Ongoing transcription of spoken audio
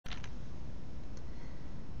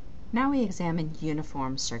Now we examine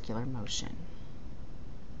uniform circular motion.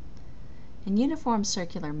 In uniform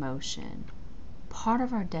circular motion, part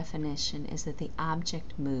of our definition is that the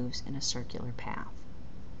object moves in a circular path.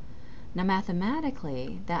 Now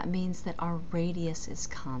mathematically, that means that our radius is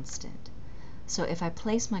constant. So if I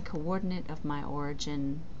place my coordinate of my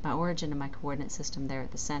origin and my coordinate system there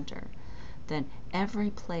at the center, then every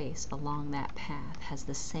place along that path has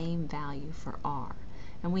the same value for r,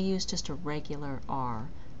 and we use just a regular r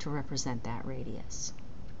to represent that radius.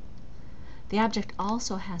 The object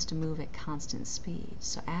also has to move at constant speed,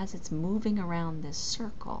 so as it's moving around this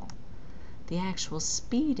circle, the actual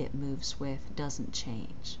speed it moves with doesn't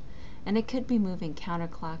change. And it could be moving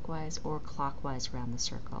counterclockwise or clockwise around the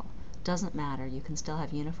circle. Doesn't matter, you can still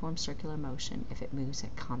have uniform circular motion if it moves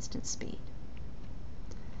at constant speed.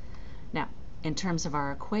 Now, in terms of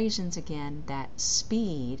our equations again, that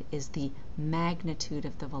speed is the magnitude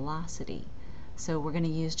of the velocity. So we're going to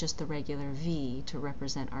use just the regular v to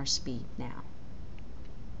represent our speed now.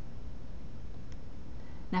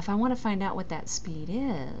 Now if I want to find out what that speed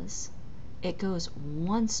is, it goes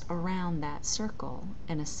once around that circle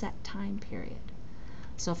in a set time period.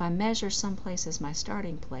 So if I measure someplace as my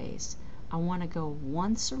starting place, I want to go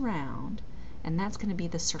once around, and that's going to be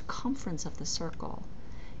the circumference of the circle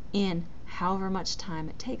in however much time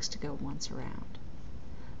it takes to go once around.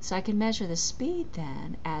 So I can measure the speed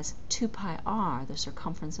then as 2 pi r, the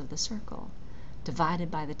circumference of the circle, divided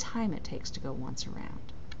by the time it takes to go once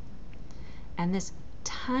around. And this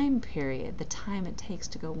time period, the time it takes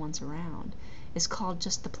to go once around, is called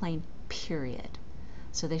just the plain period.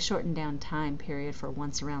 So they shorten down time period for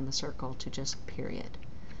once around the circle to just period.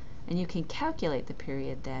 And you can calculate the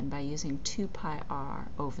period then by using 2 pi r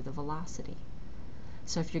over the velocity.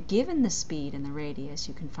 So if you're given the speed and the radius,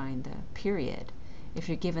 you can find the period. If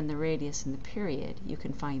you're given the radius and the period, you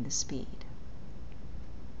can find the speed.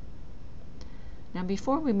 Now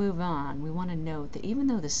before we move on, we want to note that even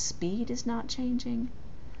though the speed is not changing,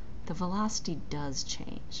 the velocity does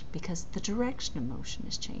change because the direction of motion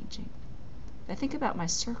is changing. If I think about my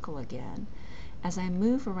circle again, as I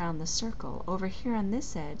move around the circle, over here on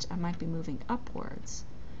this edge I might be moving upwards,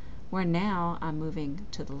 where now I'm moving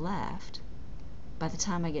to the left. By the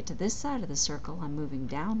time I get to this side of the circle, I'm moving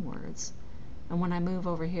downwards. And when I move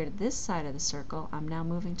over here to this side of the circle, I'm now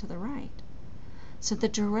moving to the right. So the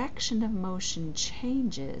direction of motion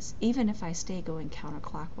changes even if I stay going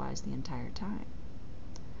counterclockwise the entire time.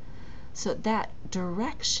 So that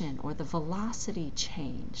direction or the velocity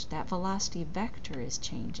change, that velocity vector is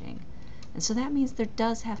changing. And so that means there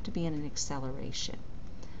does have to be an acceleration.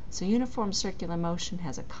 So uniform circular motion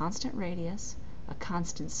has a constant radius, a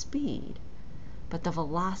constant speed, but the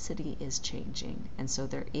velocity is changing, and so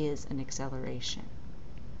there is an acceleration.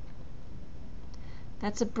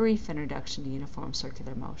 That's a brief introduction to uniform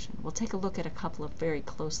circular motion. We'll take a look at a couple of very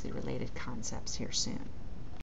closely related concepts here soon.